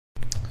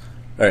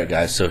Alright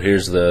guys, so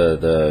here's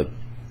the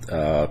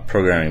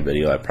programming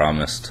video I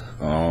promised.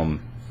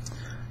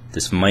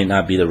 This might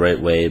not be the right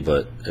way,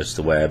 but it's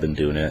the way I've been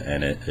doing it,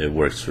 and it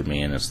works for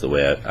me, and it's the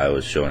way I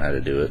was showing how to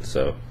do it.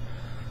 So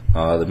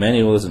the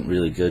manual isn't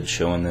really good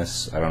showing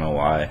this. I don't know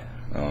why.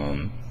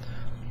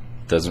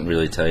 Doesn't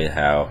really tell you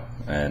how,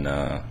 and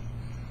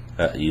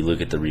you look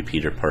at the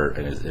repeater part,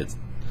 and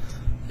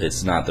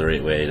it's not the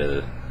right way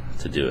to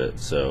do it.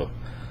 So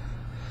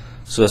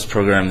let's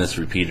program this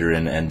repeater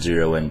in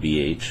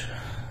N0NBH.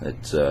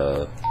 It's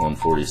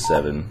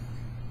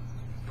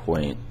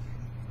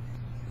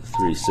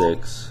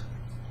 147.36.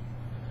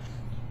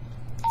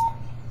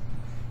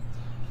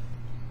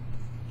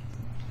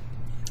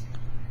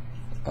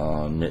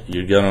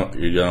 You're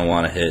gonna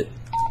want to hit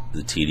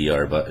the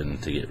TDR button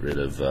to get rid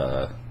of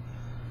the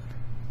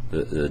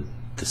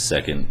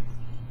second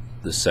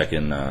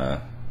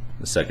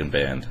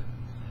band.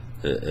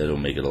 It'll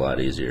make it a lot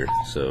easier.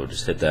 So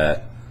just hit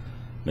that.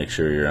 Make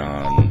sure you're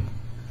on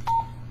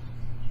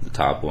the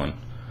top one.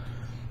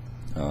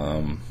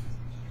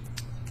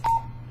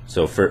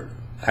 So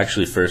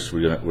first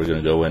we're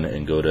gonna go in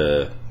and go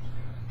to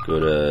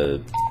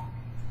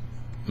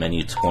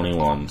menu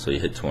 21. So you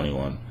hit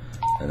 21,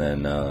 and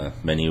then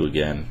menu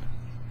again,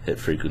 hit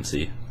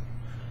frequency.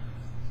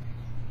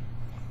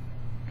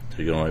 So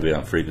you're gonna want to be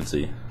on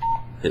frequency.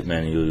 Hit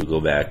menu, go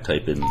back,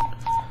 type in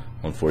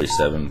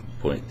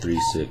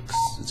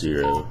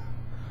 147.360.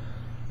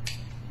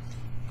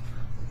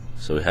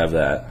 So we have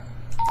that.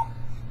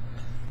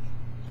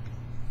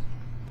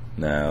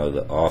 Now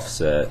the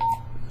offset,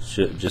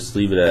 should just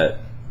leave it at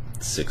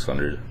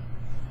 600.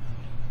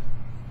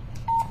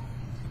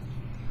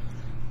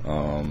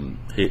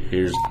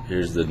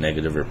 Here's the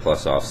negative or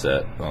plus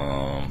offset.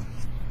 I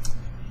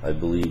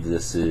believe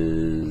this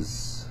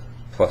is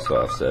plus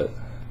offset.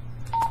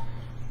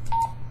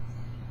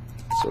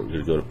 So we're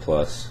gonna go to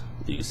plus.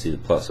 You can see the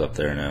plus up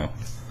there now.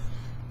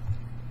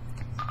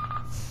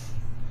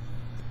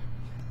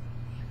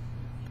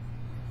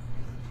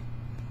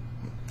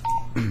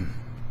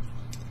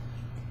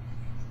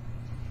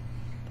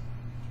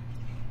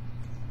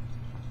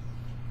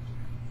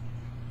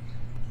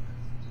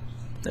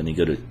 Then you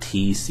go to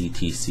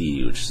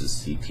TCTC, which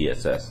is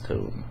CTSS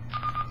tone,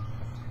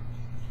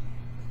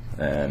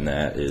 and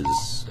that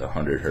is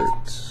 100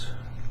 Hertz.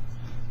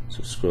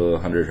 So scroll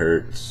 100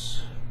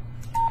 Hertz,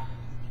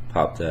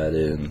 pop that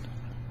in,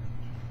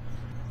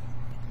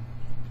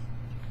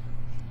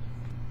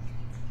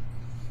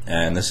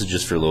 and this is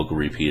just for local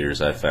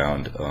repeaters. I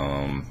found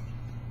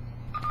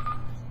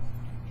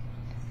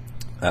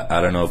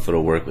I don't know if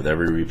it'll work with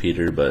every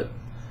repeater, but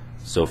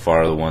so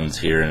far the ones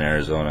here in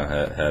Arizona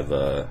have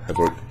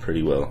worked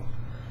pretty well.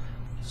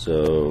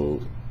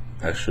 So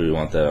actually we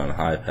want that on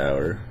high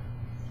power,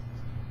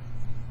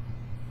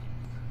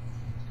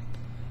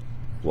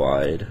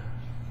 wide.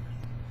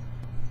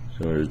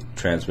 So we're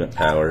transmit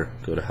power,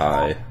 go to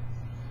high.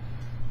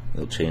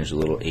 It'll change the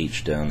little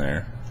H down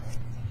there.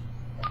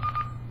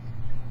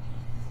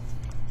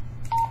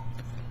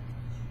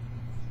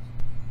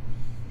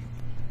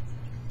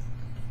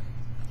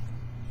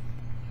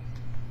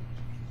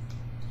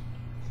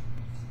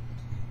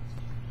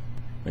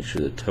 Make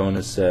sure the tone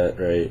is set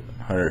right,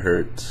 100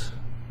 Hertz.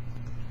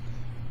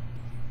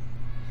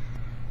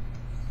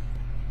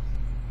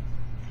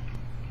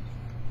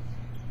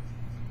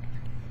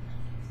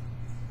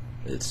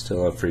 It's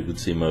still on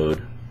frequency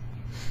mode.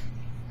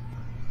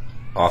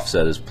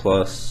 Offset is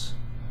plus.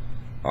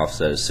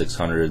 Offset is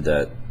 600.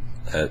 That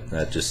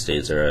just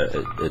stays there.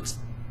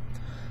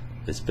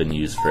 It's been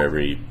used for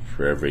every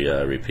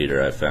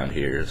repeater I've found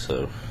here.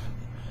 So.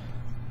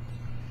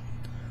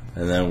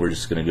 And then we're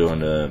just going to go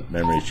into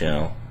memory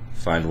channel,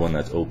 find one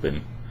that's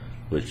open,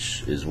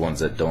 which is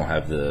ones that don't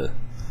have the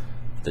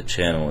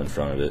channel in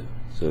front of it.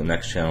 So the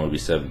next channel will be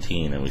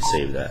 17, and we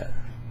save that.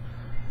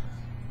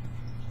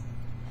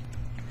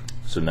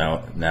 So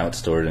now it's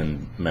stored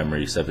in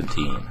memory 17.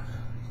 So I'm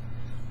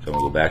going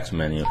to go back to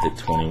menu, hit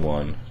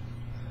 21,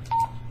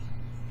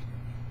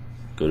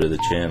 go to the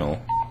channel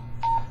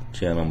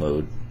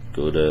mode,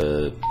 go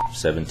to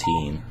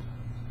 17.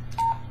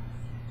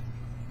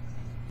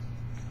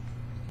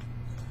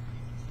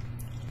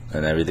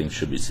 And everything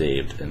should be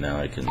saved, and now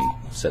I can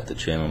set the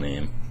channel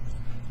name.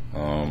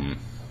 Going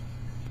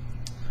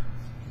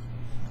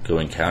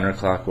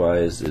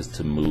counterclockwise is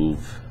to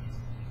move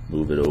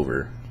it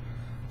over,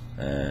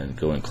 and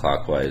going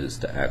clockwise is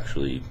to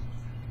actually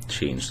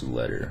change the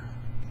letter.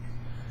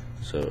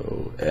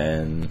 So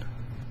N,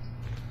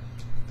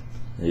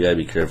 you gotta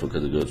be careful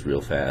because it goes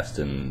real fast,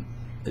 and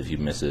if you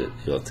miss it,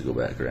 you'll have to go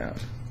back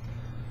around.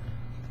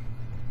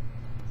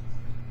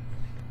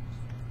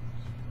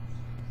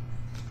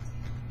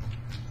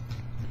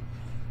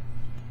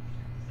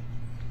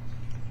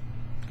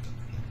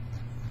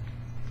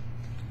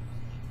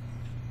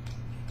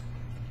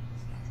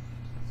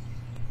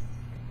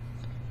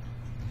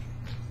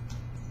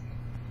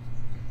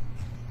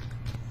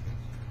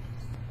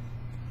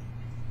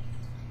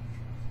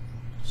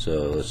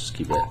 So let's just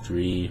keep it at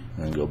 3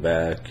 and go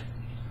back.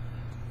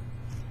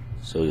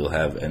 So you'll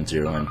have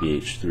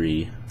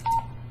N0NBH3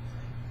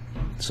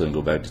 So then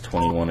go back to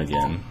 21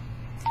 again,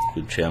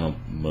 go channel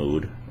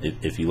mode,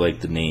 if you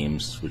like the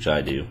names, which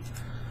I do,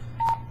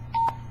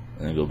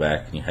 and then go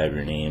back and you have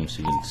your names,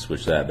 you can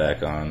switch that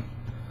back on,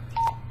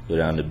 go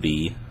down to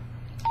B,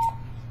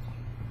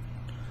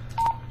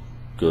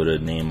 go to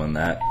name on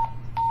that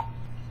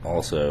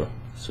also,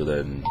 so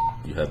then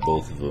you have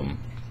both of them.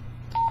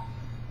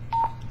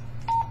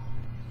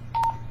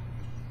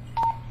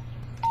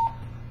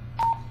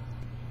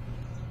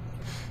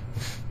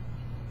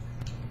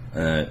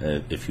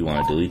 If you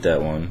want to delete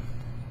that one,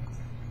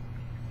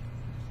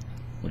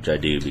 which I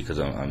do because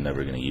I'm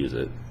never going to use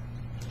it,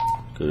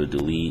 go to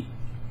delete.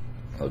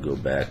 I'll go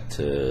back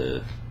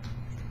to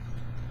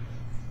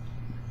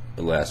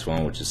the last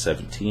one, which is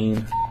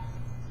 17,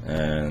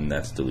 and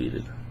that's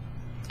deleted.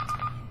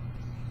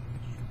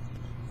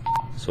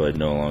 So I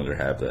no longer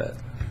have that.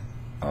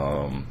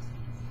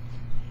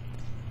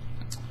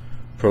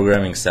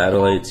 Programming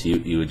satellites,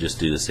 you would just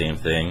do the same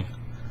thing,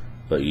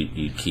 but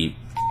you'd keep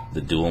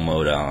the dual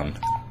mode on,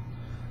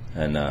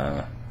 and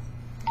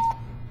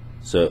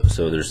so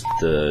there's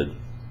the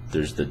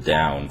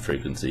down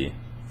frequency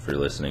for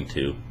listening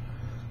to,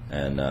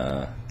 and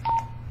the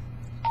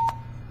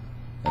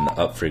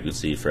up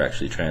frequency for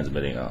actually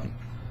transmitting on.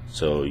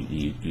 So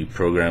you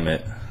program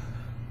it.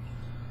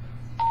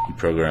 You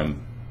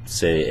program,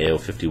 say,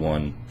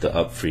 AO51, the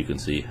up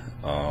frequency.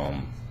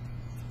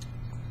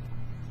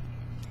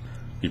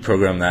 You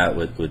program that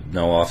with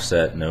no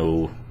offset,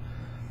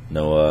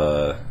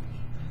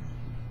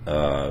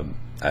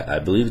 I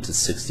believe it's a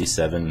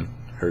 67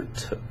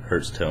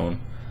 hertz tone.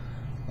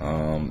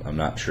 I'm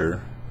not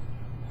sure.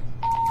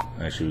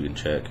 Actually, we can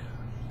check.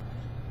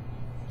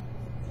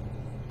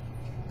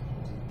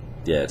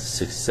 Yeah, it's a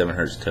 67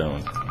 hertz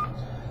tone.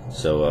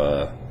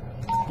 So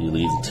you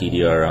leave the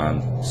TDR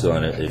on. So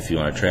if you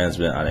want to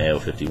transmit on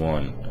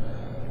AO51,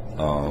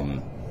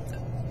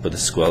 put the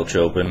squelch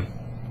open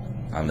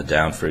on the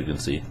down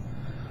frequency,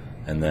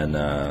 and then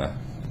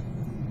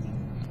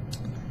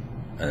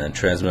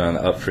transmit on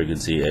the up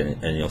frequency,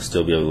 and you'll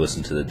still be able to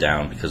listen to the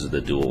down because of the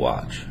dual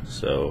watch.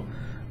 So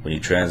when you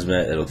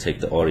transmit, it'll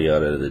take the audio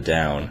out of the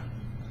down,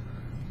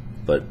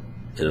 but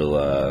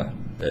it'll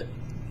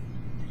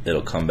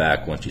come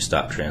back once you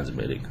stop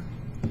transmitting.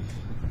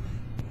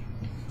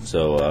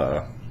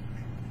 So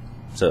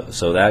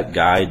so that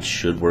guide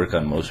should work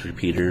on most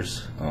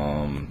repeaters.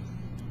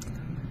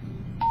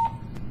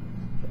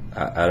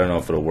 I don't know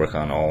if it'll work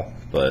on all,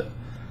 but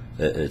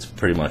it's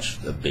pretty much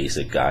a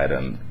basic guide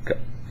on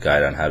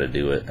how to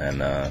do it.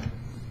 And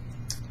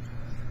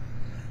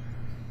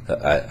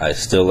I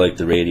still like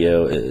the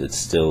radio. It's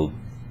still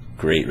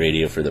great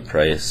radio for the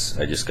price.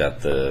 I just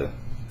got the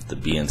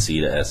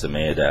BNC to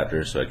SMA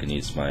adapter, so I can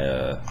use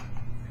my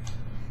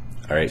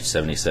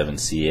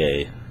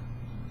RH77CA,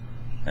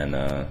 and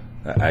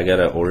I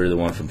gotta order the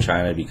one from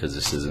China because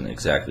this isn't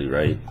exactly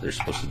right. They're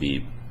supposed to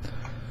be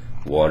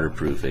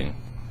waterproofing,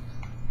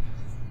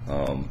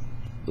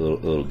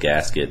 little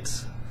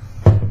gaskets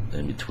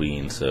in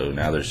between, so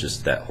now there's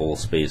just that whole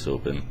space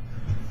open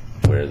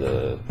where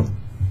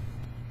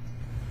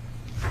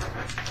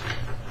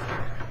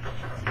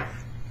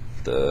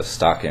the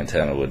stock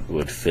antenna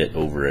would fit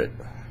over it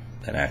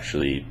and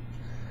actually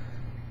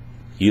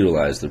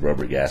utilize the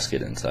rubber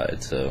gasket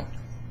inside. So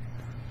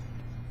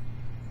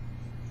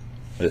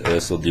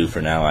this will do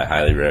for now. I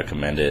highly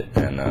recommend it,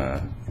 and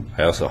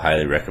I also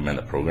highly recommend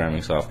the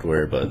programming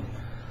software, but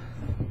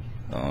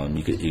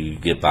you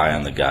could get by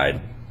on the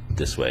guide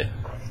this way.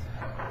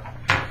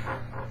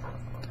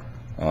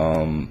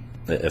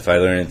 If I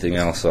learn anything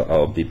else,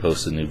 I'll be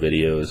posting new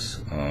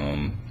videos.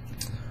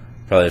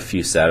 Probably a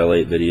few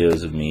satellite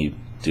videos of me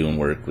doing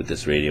work with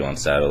this radio on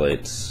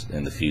satellites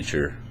in the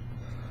future.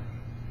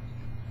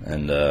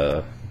 And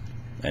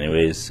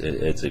anyways,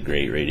 it's a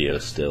great radio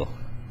still.